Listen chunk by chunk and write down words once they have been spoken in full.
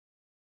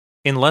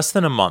In less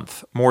than a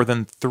month, more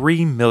than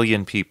 3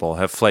 million people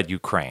have fled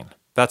Ukraine.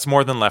 That's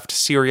more than left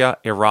Syria,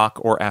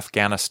 Iraq, or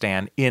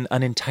Afghanistan in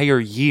an entire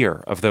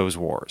year of those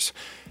wars.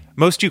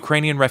 Most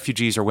Ukrainian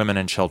refugees are women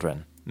and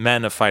children.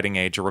 Men of fighting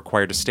age are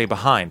required to stay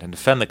behind and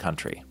defend the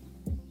country.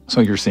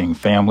 So you're seeing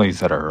families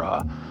that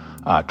are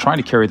trying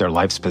to carry their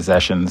life's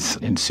possessions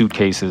in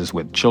suitcases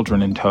with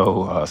children in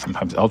tow,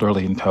 sometimes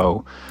elderly in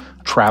tow.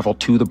 Travel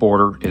to the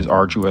border is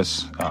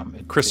arduous.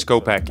 Chris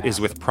Skopek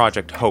is with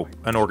Project Hope,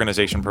 an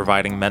organization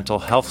providing mental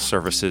health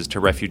services to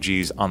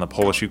refugees on the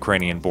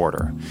Polish-Ukrainian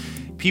border.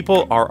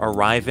 People are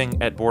arriving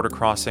at border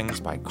crossings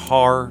by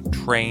car,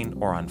 train,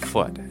 or on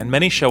foot, and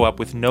many show up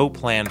with no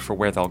plan for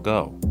where they'll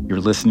go. You're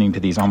listening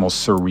to these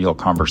almost surreal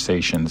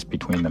conversations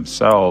between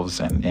themselves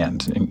and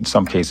in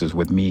some cases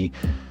with me.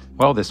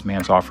 Well, this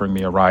man's offering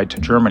me a ride to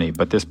Germany,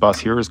 but this bus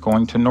here is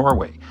going to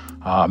Norway.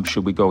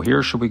 Should we go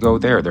here? Should we go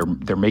there?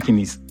 They're making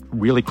these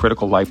really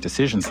critical life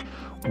decisions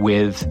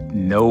with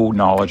no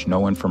knowledge,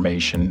 no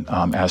information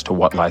as to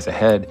what lies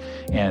ahead,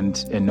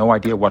 and no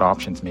idea what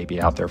options may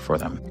be out there for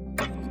them.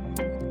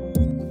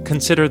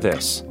 Consider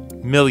this.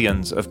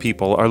 Millions of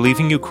people are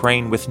leaving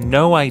Ukraine with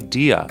no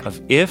idea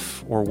of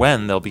if or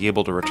when they'll be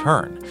able to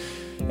return.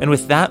 And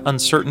with that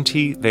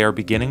uncertainty, they are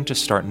beginning to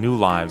start new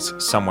lives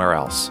somewhere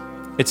else.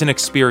 It's an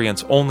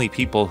experience only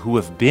people who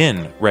have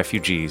been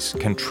refugees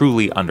can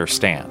truly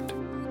understand.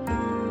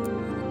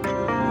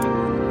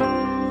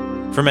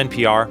 From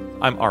NPR,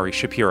 I'm Ari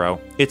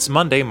Shapiro. It's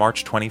Monday,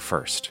 March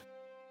 21st.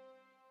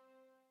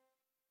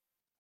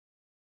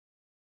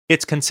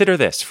 It's Consider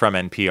This from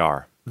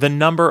NPR. The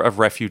number of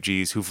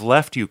refugees who've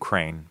left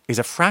Ukraine is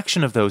a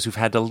fraction of those who've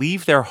had to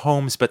leave their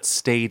homes but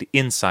stayed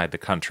inside the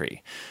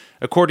country.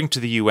 According to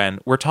the UN,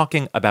 we're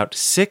talking about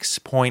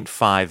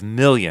 6.5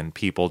 million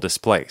people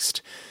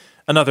displaced.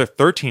 Another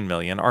 13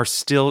 million are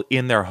still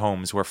in their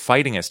homes where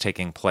fighting is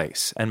taking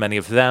place, and many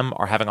of them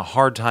are having a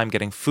hard time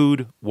getting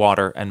food,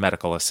 water, and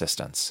medical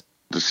assistance.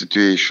 The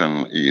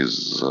situation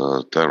is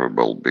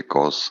terrible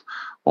because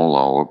all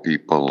our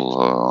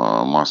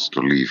people must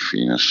live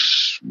in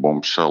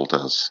bomb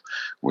shelters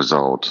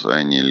without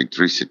any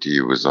electricity,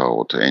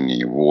 without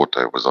any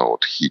water,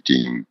 without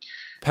heating.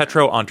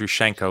 Petro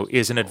Andrushenko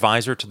is an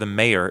advisor to the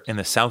mayor in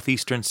the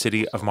southeastern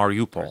city of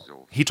Mariupol.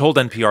 He told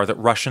NPR that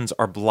Russians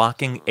are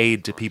blocking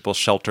aid to people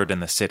sheltered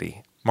in the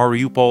city.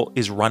 Mariupol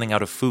is running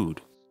out of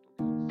food.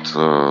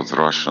 The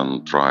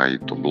Russians try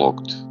to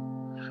block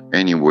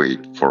any way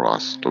for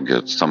us to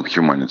get some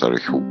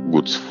humanitarian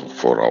goods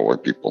for our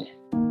people.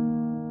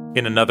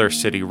 In another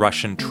city,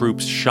 Russian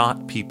troops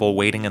shot people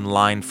waiting in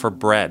line for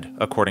bread,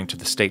 according to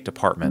the State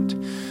Department.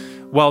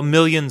 While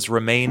millions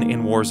remain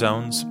in war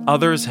zones,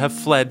 others have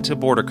fled to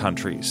border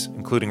countries,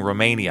 including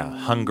Romania,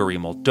 Hungary,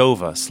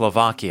 Moldova,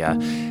 Slovakia,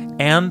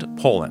 and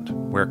Poland,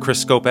 where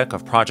Chris Skopek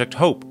of Project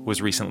Hope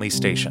was recently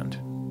stationed.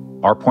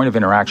 Our point of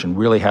interaction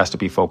really has to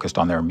be focused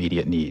on their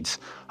immediate needs,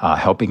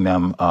 helping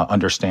them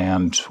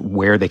understand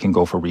where they can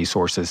go for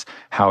resources,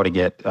 how to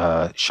get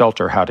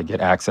shelter, how to get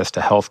access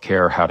to health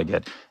care, how to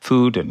get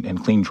food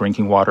and clean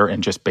drinking water,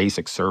 and just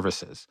basic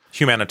services.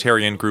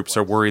 Humanitarian groups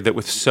are worried that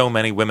with so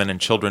many women and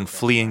children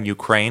fleeing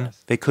Ukraine,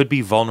 they could be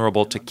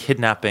vulnerable to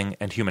kidnapping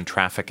and human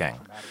trafficking.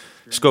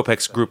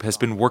 Skopek's group has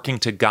been working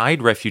to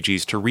guide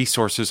refugees to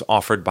resources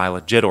offered by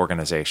legit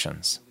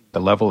organizations. The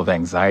level of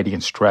anxiety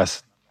and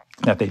stress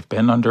that they've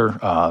been under,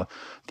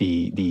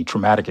 the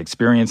traumatic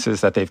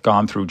experiences that they've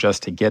gone through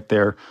just to get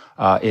there.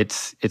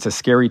 It's a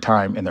scary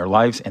time in their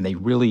lives, and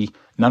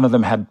none of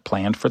them had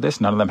planned for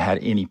this. None of them had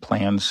any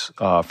plans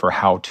for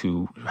how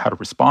to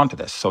respond to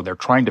this. So they're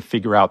trying to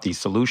figure out these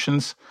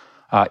solutions,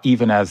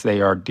 even as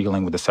they are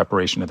dealing with the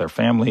separation of their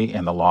family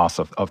and the loss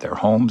of their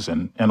homes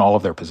and all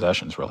of their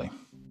possessions, really.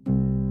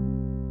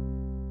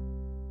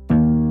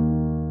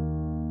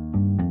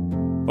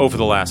 Over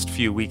the last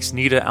few weeks,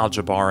 Nida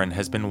Al-Jabaran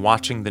has been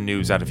watching the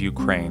news out of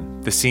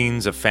Ukraine, the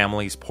scenes of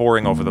families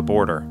pouring over the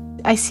border.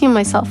 I see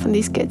myself in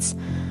these kids.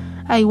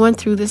 I went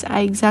through this.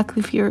 I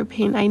exactly feel your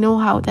pain. I know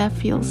how that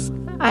feels.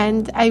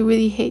 And I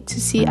really hate to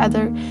see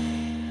other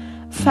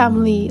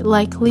family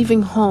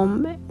leaving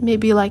home,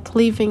 maybe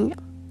leaving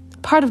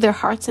part of their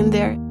hearts in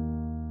there.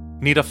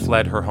 Nida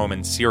fled her home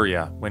in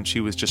Syria when she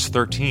was just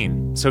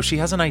 13, so she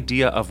has an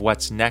idea of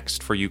what's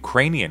next for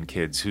Ukrainian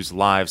kids whose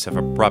lives have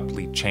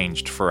abruptly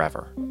changed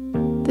forever.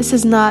 This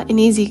is not an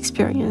easy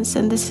experience,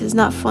 and this is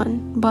not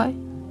fun, but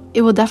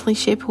it will definitely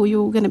shape who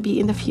you're going to be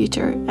in the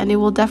future, and it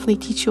will definitely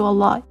teach you a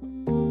lot.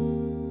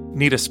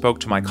 Nida spoke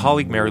to my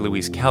colleague Mary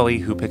Louise Kelly,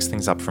 who picks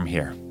things up from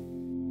here.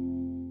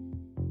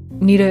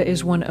 Nida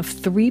is one of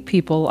 3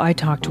 people I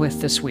talked with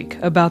this week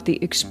about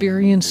the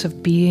experience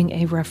of being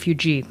a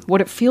refugee,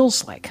 what it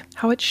feels like,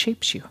 how it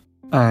shapes you.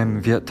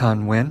 I'm Viet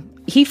Thanh Nguyen.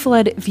 He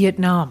fled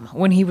Vietnam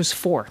when he was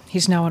 4.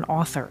 He's now an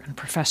author and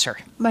professor.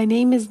 My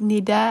name is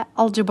Nida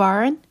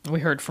Al-Jabaran. We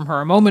heard from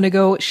her a moment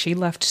ago. She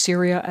left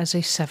Syria as a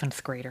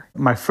 7th grader.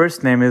 My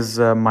first name is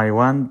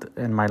Maiwand,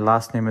 and my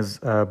last name is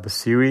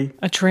Basiri.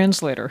 A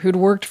translator who'd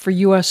worked for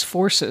U.S.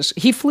 forces.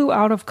 He flew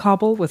out of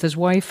Kabul with his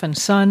wife and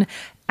son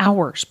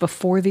hours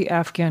before the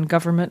Afghan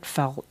government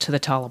fell to the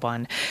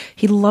Taliban.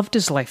 He loved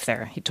his life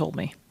there, he told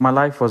me. My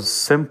life was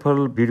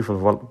simple,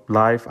 beautiful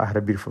life. I had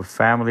a beautiful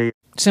family.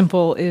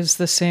 Simple is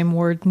the same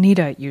word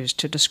Nida used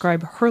to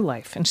describe her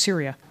life in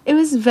Syria. It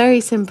was very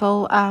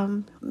simple.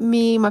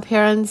 Me, my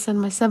parents, and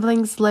my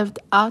siblings lived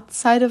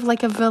outside of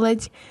like a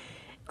village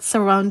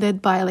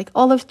surrounded by like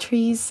olive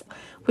trees.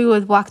 We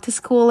would walk to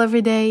school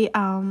every day.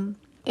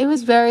 It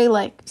was very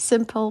like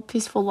simple,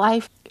 peaceful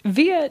life.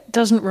 Viet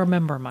doesn't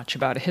remember much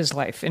about his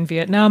life in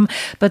Vietnam,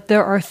 but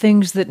there are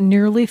things that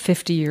nearly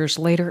 50 years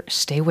later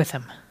stay with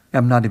him.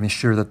 I'm not even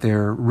sure that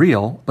they're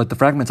real, but the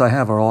fragments I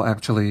have are all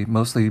actually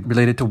mostly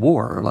related to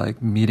war,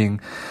 like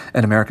meeting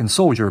an American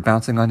soldier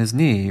bouncing on his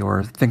knee,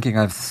 or thinking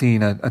I've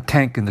seen a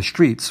tank in the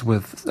streets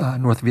with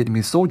North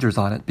Vietnamese soldiers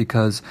on it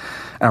because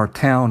our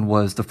town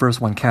was the first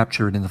one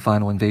captured in the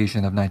final invasion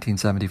of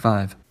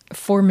 1975.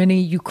 For many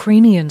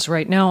Ukrainians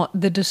right now,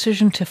 the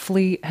decision to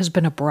flee has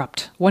been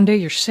abrupt. One day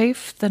you're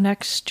safe, the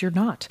next you're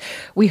not.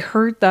 We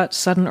heard that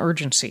sudden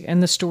urgency in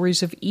the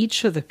stories of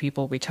each of the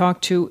people we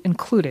talked to,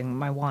 including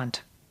Maiwand.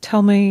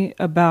 Tell me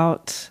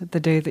about the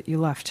day that you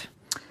left.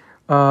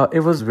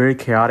 It was very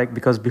chaotic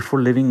because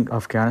before leaving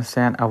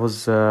Afghanistan, I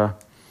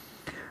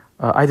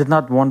did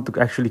not want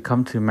to actually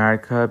come to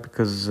America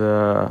because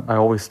I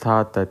always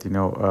thought that,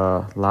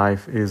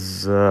 life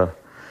is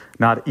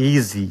not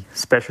easy,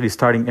 especially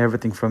starting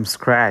everything from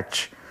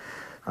scratch.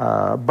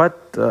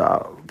 But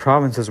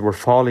provinces were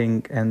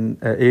falling and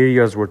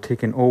areas were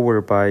taken over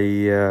by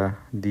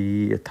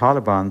the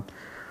Taliban.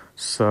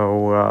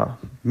 So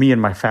me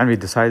and my family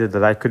decided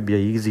that I could be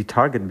an easy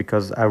target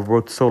because I've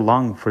worked so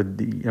long for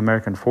the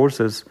American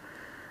forces.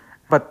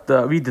 But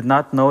we did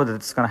not know that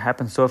it's going to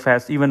happen so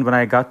fast. Even when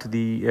I got to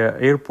the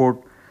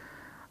airport,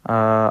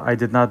 I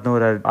did not know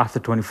that after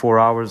 24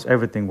 hours,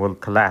 everything will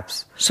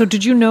collapse. So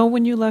did you know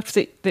when you left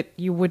that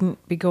you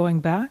wouldn't be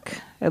going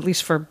back, at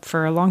least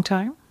for a long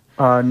time?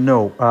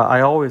 No.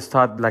 I always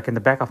thought, like in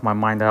the back of my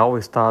mind, I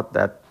always thought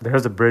that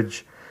there's a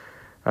bridge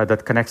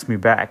that connects me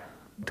back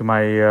to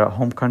my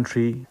home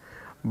country.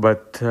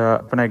 But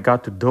when I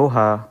got to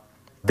Doha,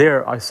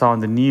 there I saw in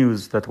the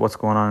news that what's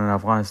going on in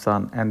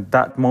Afghanistan. And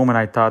that moment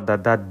I thought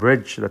that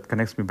bridge that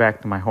connects me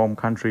back to my home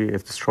country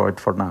is destroyed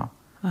for now.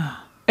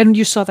 And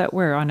you saw that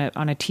where? On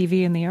a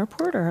TV in the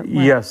airport? Or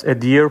where? Yes,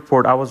 at the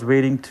airport. I was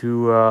waiting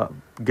to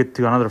get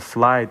to another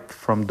flight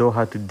from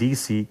Doha to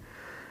DC.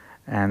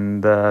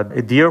 And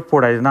at the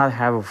airport, I did not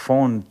have a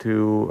phone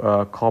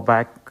to call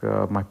back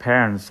my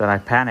parents, and I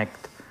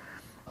panicked.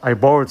 I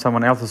borrowed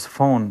someone else's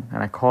phone,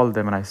 and I called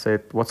them, and I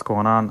said, what's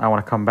going on? I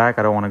want to come back.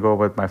 I don't want to go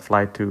with my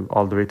flight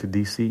all the way to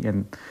DC.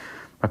 And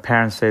my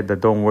parents said that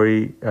don't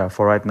worry,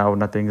 for right now,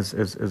 nothing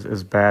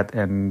is bad.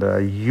 And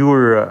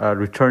you're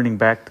returning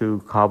back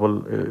to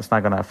Kabul. It's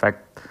not going to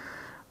affect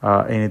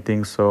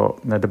anything. So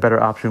the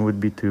better option would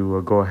be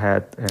to go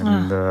ahead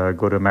and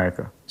go to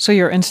America. So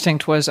your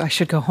instinct was, I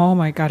should go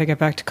home. I got to get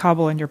back to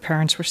Kabul. And your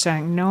parents were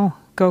saying, no,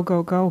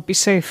 go, be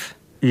safe.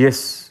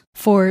 Yes.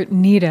 For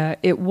Nida,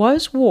 it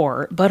was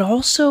war, but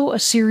also a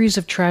series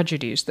of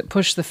tragedies that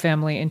pushed the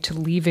family into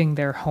leaving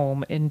their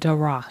home in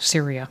Daraa,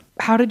 Syria.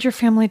 How did your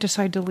family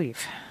decide to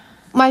leave?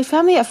 My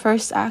family at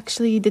first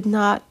actually did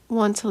not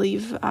want to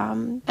leave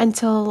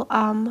until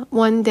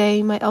one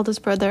day my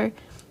eldest brother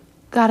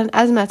got an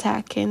asthma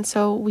attack, and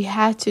so we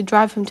had to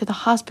drive him to the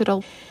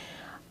hospital.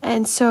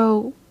 And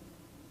so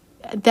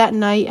that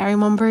night, I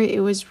remember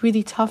it was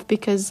really tough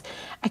because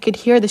I could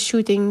hear the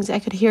shootings, I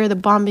could hear the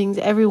bombings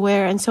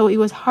everywhere, and so it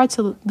was hard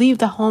to leave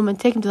the home and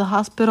take him to the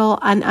hospital.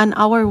 And an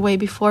hour away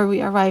before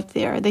we arrived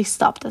there, they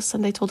stopped us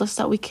and they told us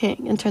that we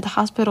can't enter the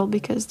hospital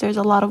because there's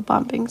a lot of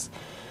bombings.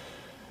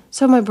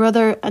 So my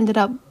brother ended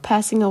up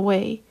passing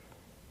away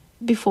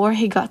before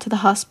he got to the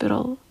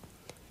hospital.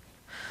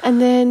 And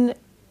then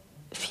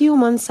a few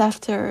months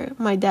after,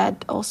 my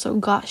dad also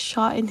got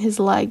shot in his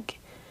leg.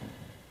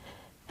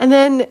 And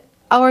then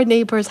our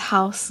neighbor's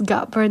house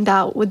got burned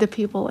out with the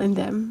people in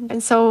them.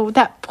 And so at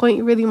that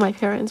point, really, my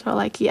parents were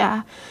like,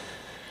 yeah,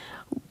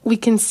 we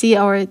can see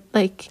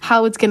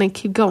how it's going to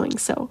keep going.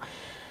 So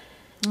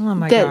oh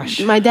my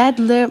gosh. My dad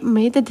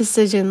made the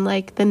decision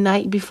the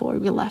night before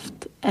we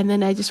left. And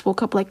then I just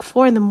woke up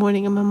 4 a.m.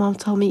 and my mom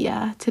told me,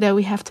 yeah, today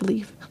we have to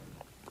leave.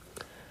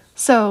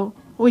 So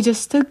we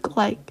just took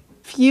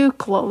few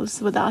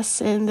clothes with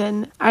us, and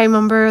then I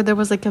remember there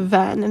was a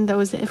van, and there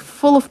was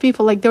full of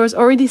people. There was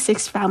already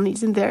 6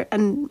 families in there,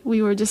 and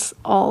we were just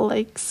all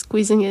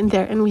squeezing in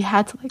there, and we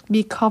had to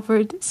be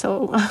covered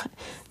so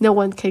no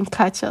one can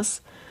catch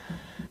us.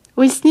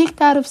 We sneaked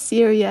out of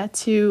Syria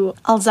to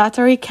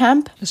Al-Zatari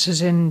camp. This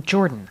is in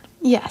Jordan.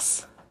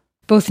 Yes.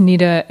 Both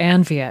Nida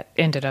and Viet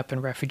ended up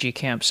in refugee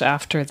camps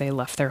after they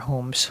left their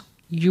homes.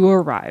 you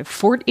arrive,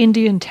 Fort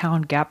Indian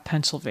Town Gap,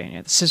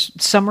 Pennsylvania. This is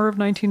summer of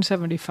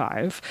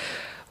 1975.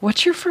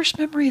 What's your first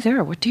memory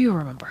there? What do you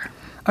remember?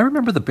 I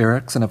remember the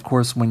barracks, and of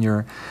course, when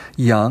you're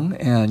young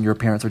and your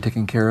parents are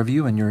taking care of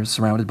you and you're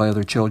surrounded by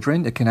other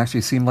children, it can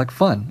actually seem like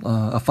fun,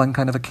 a fun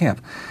kind of a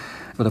camp.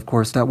 But of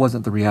course, that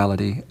wasn't the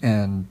reality,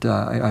 and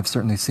I've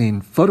certainly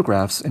seen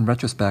photographs in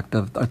retrospect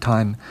of a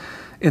time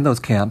in those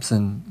camps,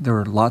 and there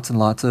were lots and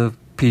lots of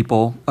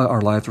people.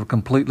 Our lives were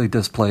completely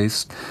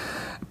displaced.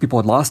 People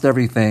had lost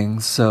everything,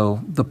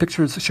 so the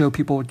pictures show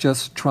people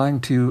just trying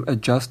to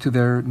adjust to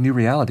their new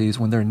realities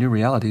when their new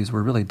realities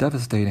were really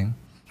devastating.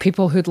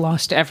 People who'd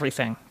lost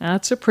everything.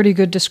 That's a pretty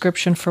good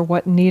description for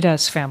what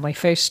Nida's family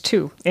faced,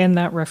 too, in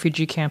that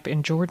refugee camp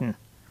in Jordan.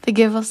 They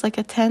gave us like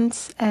a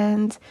tent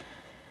and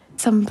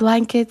some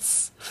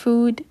blankets,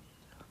 food,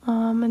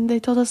 and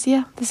they told us,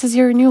 yeah, this is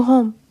your new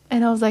home.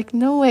 And I was like,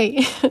 no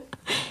way.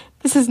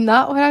 This is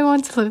not what I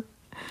want to live.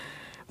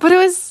 But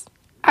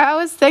I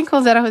was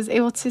thankful that I was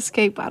able to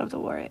escape out of the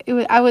war.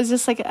 I was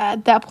just like,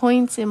 at that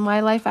point in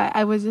my life,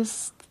 I was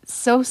just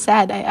so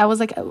sad. I was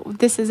like, oh,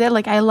 this is it.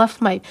 Like, I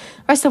left my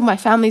rest of my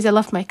families. I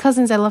left my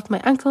cousins. I left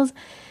my uncles.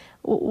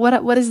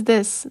 What is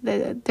this?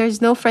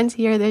 There's no friends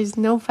here. There's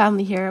no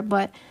family here.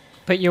 But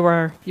you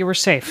were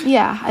safe.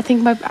 Yeah, I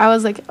think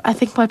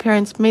my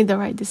parents made the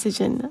right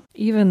decision.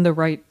 Even the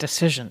right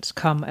decisions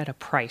come at a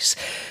price.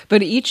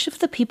 But each of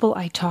the people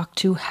I talked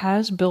to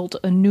has built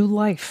a new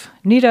life.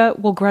 Nida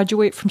will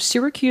graduate from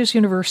Syracuse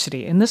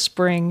University in the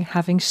spring,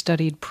 having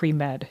studied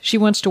pre-med. She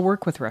wants to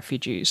work with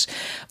refugees.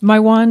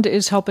 Maiwand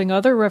is helping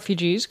other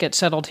refugees get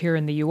settled here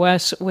in the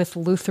U.S. with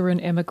Lutheran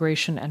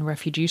Immigration and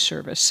Refugee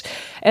Service.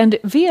 And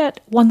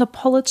Viet won the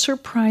Pulitzer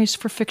Prize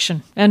for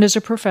Fiction and is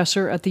a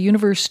professor at the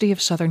University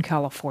of Southern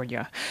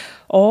California.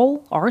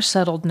 All are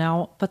settled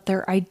now, but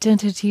their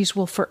identities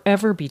will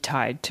forever be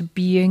tied to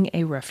being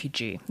a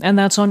refugee. And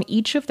that's on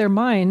each of their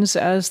minds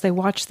as they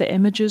watch the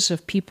images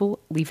of people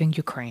leaving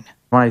Ukraine.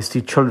 When I see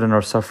children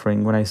are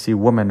suffering, when I see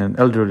women and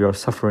elderly are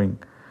suffering,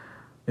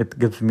 it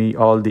gives me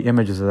all the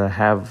images that I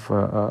have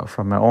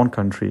from my own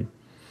country.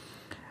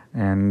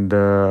 And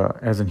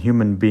as a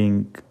human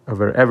being,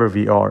 wherever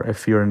we are,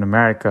 if you're in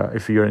America,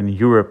 if you're in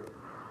Europe,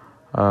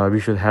 we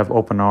should have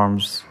open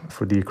arms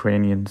for the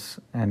Ukrainians,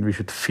 and we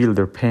should feel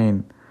their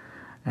pain.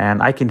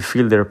 And I can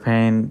feel their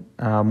pain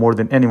more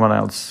than anyone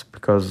else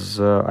because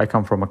I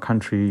come from a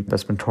country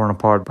that's been torn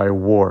apart by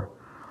war.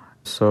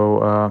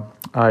 So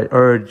I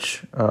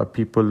urge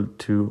people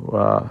to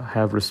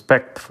have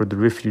respect for the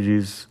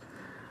refugees,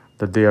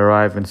 that they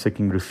arrive and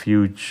seeking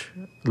refuge,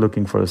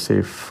 looking for a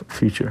safe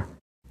future.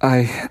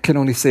 I can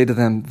only say to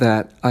them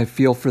that I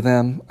feel for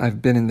them.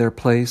 I've been in their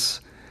place,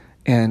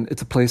 and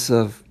it's a place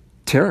of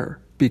terror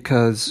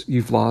because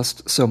you've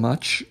lost so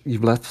much,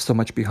 you've left so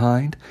much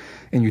behind,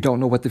 and you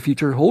don't know what the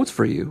future holds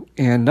for you.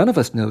 And none of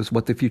us knows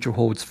what the future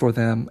holds for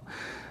them.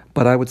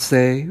 But I would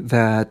say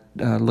that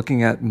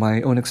looking at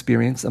my own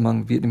experience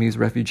among Vietnamese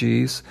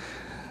refugees,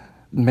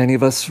 many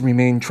of us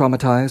remain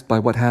traumatized by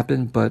what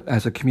happened, but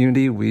as a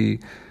community, we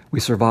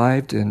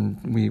survived and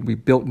we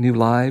built new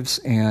lives,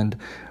 and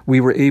we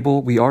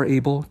are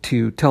able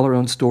to tell our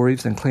own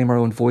stories and claim our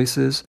own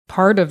voices.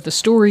 Part of the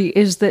story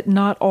is that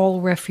not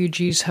all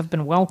refugees have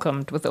been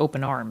welcomed with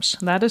open arms.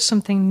 That is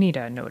something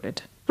Nida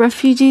noted.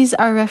 Refugees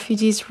are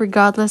refugees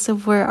regardless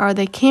of where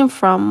they came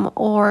from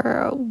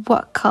or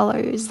what color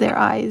is their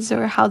eyes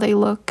or how they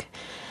look.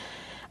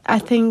 I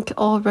think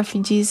all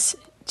refugees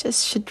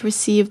just should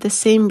receive the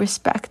same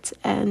respect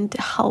and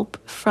help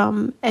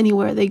from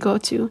anywhere they go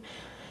to.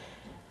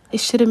 It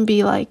shouldn't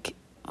be like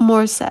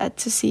more sad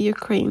to see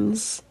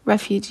Ukraine's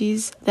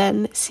refugees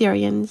than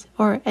Syrians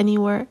or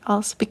anywhere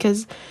else,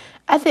 because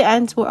at the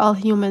end, we're all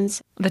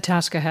humans. The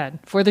task ahead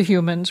for the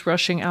humans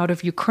rushing out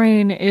of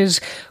Ukraine is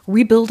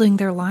rebuilding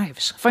their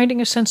lives, finding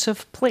a sense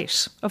of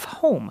place, of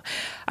home.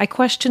 I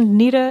questioned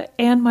Nida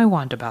and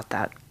Maiwand about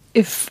that.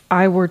 If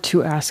I were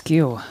to ask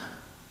you,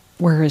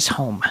 where is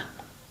home?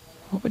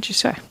 What would you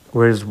say?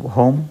 Where's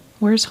home?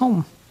 Where's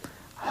home?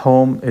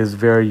 Home is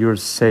where you're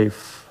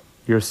safe,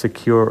 you're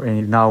secure, and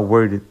you're not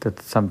worried that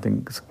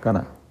something's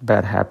gonna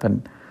bad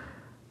happen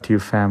to your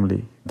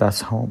family.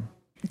 That's home.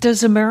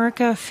 Does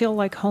America feel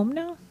like home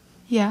now?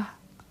 Yeah.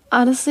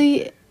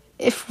 Honestly,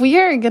 if we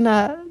are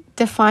gonna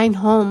define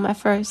home at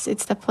first,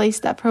 it's the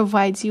place that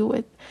provides you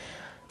with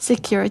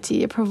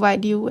security, it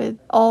provides you with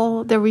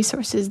all the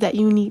resources that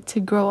you need to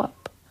grow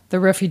up. The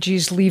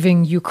refugees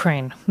leaving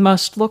Ukraine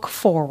must look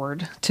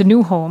forward to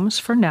new homes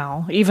for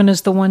now, even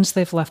as the ones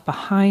they've left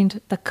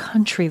behind, the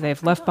country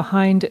they've left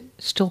behind,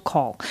 still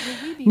call.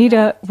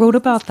 Nida wrote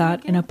about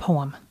that in a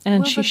poem,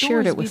 and she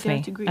shared it with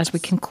me as we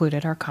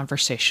concluded our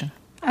conversation.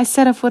 I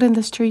set a foot in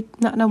the street,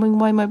 not knowing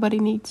why my body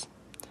needs.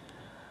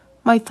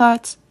 My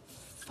thoughts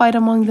fight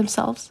among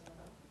themselves,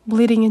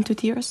 bleeding into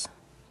tears.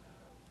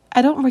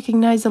 I don't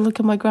recognize the look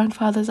in my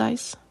grandfather's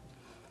eyes.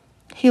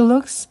 He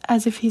looks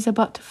as if he's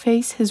about to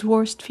face his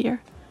worst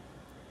fear.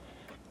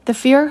 The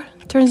fear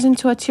turns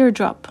into a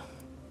teardrop.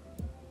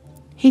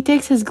 He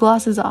takes his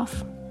glasses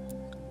off,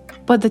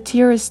 but the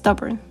tear is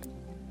stubborn.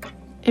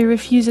 It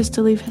refuses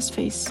to leave his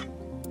face.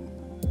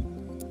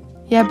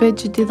 يا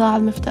بيت جدي ضاع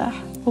المفتاح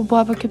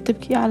وبابك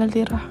بتبكي على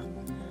اللي راح.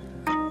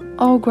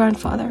 Oh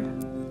grandfather,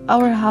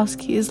 our house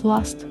key is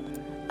lost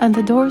and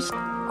the doors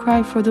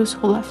cry for those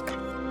who left.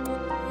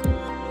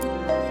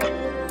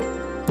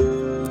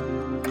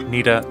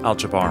 Nida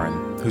Al-Jabaran,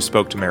 who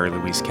spoke to Mary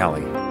Louise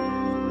Kelly.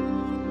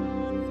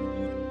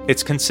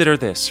 It's Consider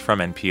This from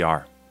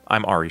NPR.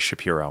 I'm Ari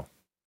Shapiro.